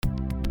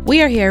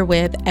We are here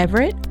with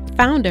Everett,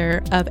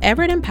 founder of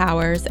Everett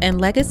Empowers and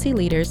Legacy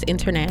Leaders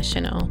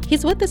International.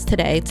 He's with us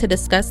today to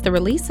discuss the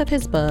release of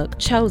his book,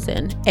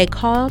 Chosen: A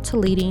Call to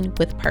Leading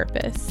with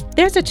Purpose.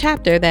 There's a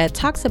chapter that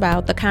talks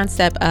about the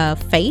concept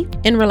of faith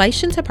in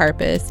relation to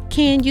purpose.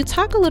 Can you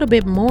talk a little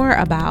bit more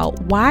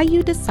about why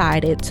you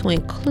decided to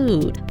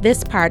include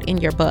this part in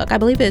your book? I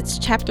believe it's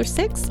chapter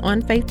 6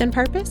 on faith and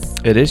purpose.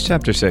 It is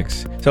chapter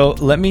 6. So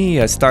let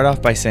me start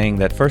off by saying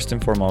that first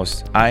and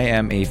foremost, I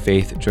am a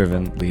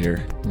faith-driven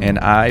leader, and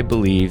I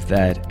believe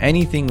that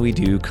anything we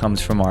do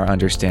comes from our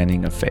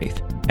understanding of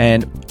faith.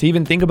 And to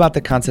even think about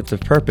the concept of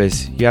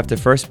purpose, you have to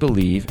first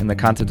believe in the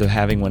concept of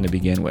having one to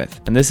begin with.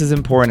 And this is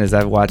important as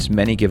I've watched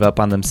many give up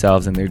on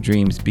themselves and their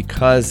dreams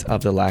because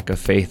of the lack of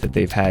faith that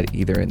they've had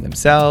either in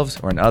themselves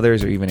or in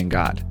others or even in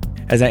God.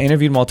 As I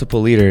interviewed multiple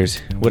leaders,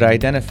 what I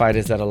identified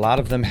is that a lot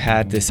of them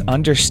had this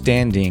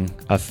understanding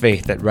of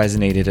faith that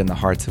resonated in the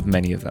hearts of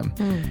many of them.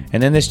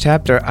 And in this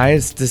chapter, I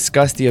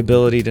discussed the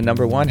ability to,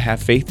 number one,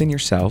 have faith in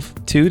yourself,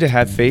 2, to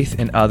have faith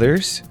in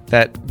others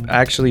that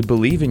actually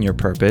believe in your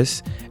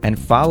purpose and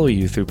follow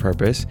you through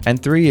purpose,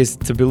 and 3 is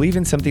to believe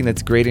in something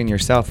that's greater in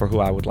yourself, or who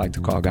I would like to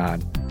call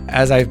God.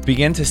 As I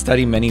began to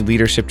study many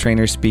leadership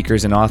trainers,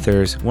 speakers, and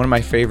authors, one of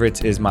my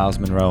favorites is Myles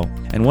Munroe.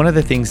 And one of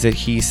the things that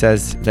he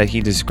says that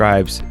he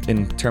describes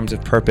in terms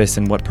of purpose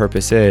and what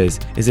purpose is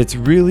it's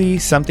really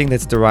something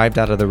that's derived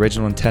out of the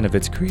original intent of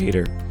its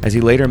creator, as he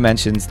later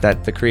mentions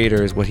that the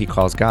creator is what he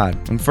calls God.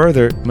 And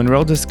further,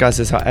 Munroe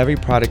discusses how every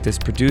product is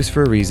produced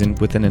for a reason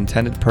with an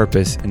intended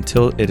purpose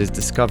until it is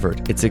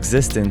discovered. Its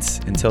existence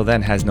until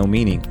then has no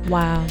meaning.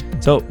 Wow.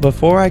 So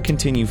before I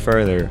continue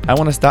further, I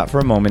want to stop for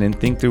a moment and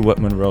think through what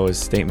Munroe's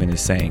statement is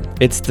saying.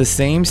 It's the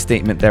same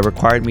statement that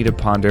required me to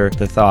ponder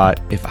the thought,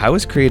 if I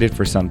was created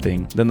for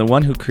something, then the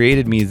one who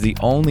created me is the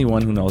only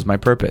one who knows my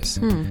purpose.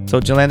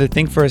 So Jolanda,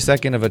 think for a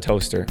second of a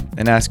toaster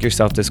and ask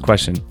yourself this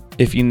question.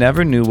 If you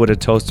never knew what a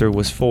toaster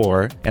was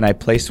for, and I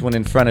placed one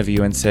in front of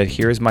you and said,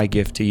 here's my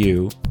gift to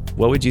you,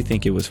 what would you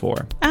think it was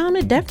for?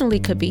 It definitely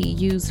could be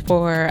used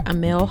for a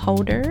meal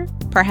holder,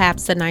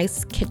 perhaps a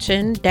nice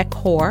kitchen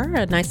decor,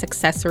 a nice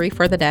accessory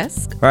for the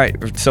desk. Right.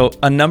 So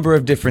a number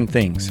of different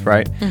things,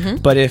 right?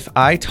 But if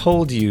I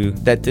told you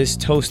that this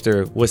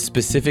toaster was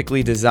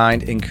specifically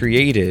designed and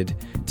created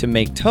to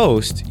make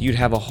toast, you'd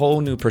have a whole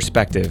new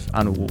perspective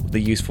on the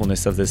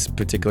usefulness of this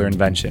particular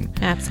invention.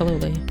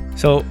 Absolutely.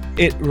 So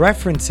it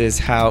references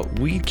how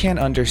we can't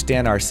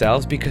understand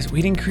ourselves because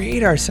we didn't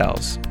create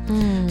ourselves.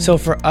 So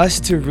for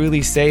us to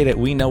really say that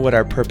we know what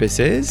our purpose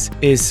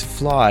is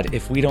flawed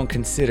if we don't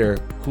consider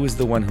who's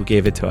the one who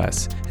gave it to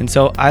us. And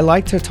so I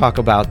like to talk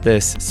about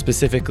this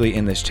specifically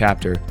in this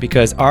chapter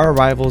because our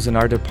arrivals and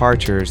our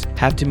departures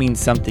have to mean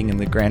something in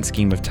the grand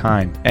scheme of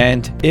time.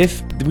 And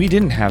if we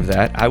didn't have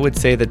that, I would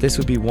say that this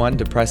would be one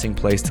depressing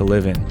place to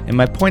live in. And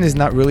my point is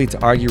not really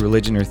to argue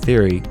religion or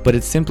theory, but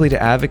it's simply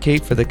to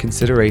advocate for the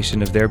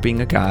consideration of there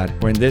being a God,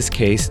 or in this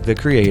case, the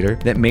Creator,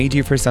 that made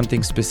you for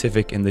something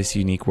specific in this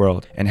unique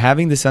world. And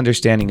having this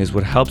understanding is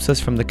what helps us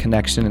from the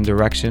connection and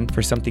direction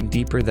for something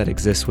deeper that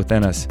exists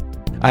within us.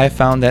 I have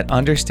found that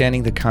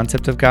understanding the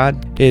concept of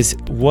God is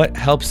what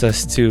helps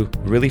us to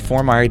really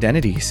form our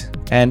identities.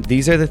 And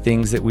these are the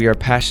things that we are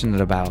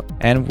passionate about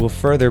and will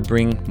further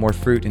bring more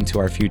fruit into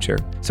our future.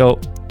 So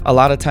a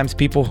lot of times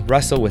people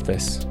wrestle with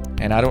this,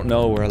 and I don't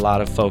know where a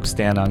lot of folks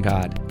stand on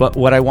God. But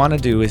what I want to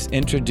do is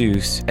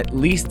introduce at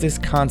least this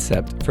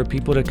concept for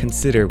people to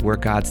consider where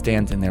God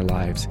stands in their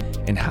lives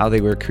and how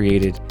they were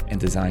created and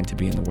designed to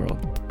be in the world.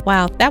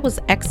 Wow, that was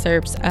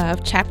excerpts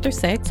of Chapter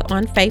 6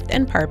 on faith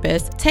and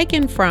purpose,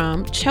 taken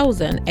from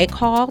Chosen: A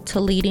Call to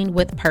Leading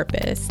with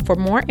Purpose. For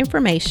more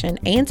information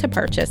and to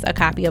purchase a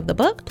copy of the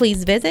book,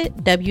 please visit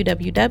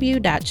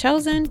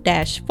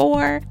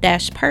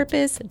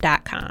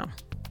www.chosen-4-purpose.com.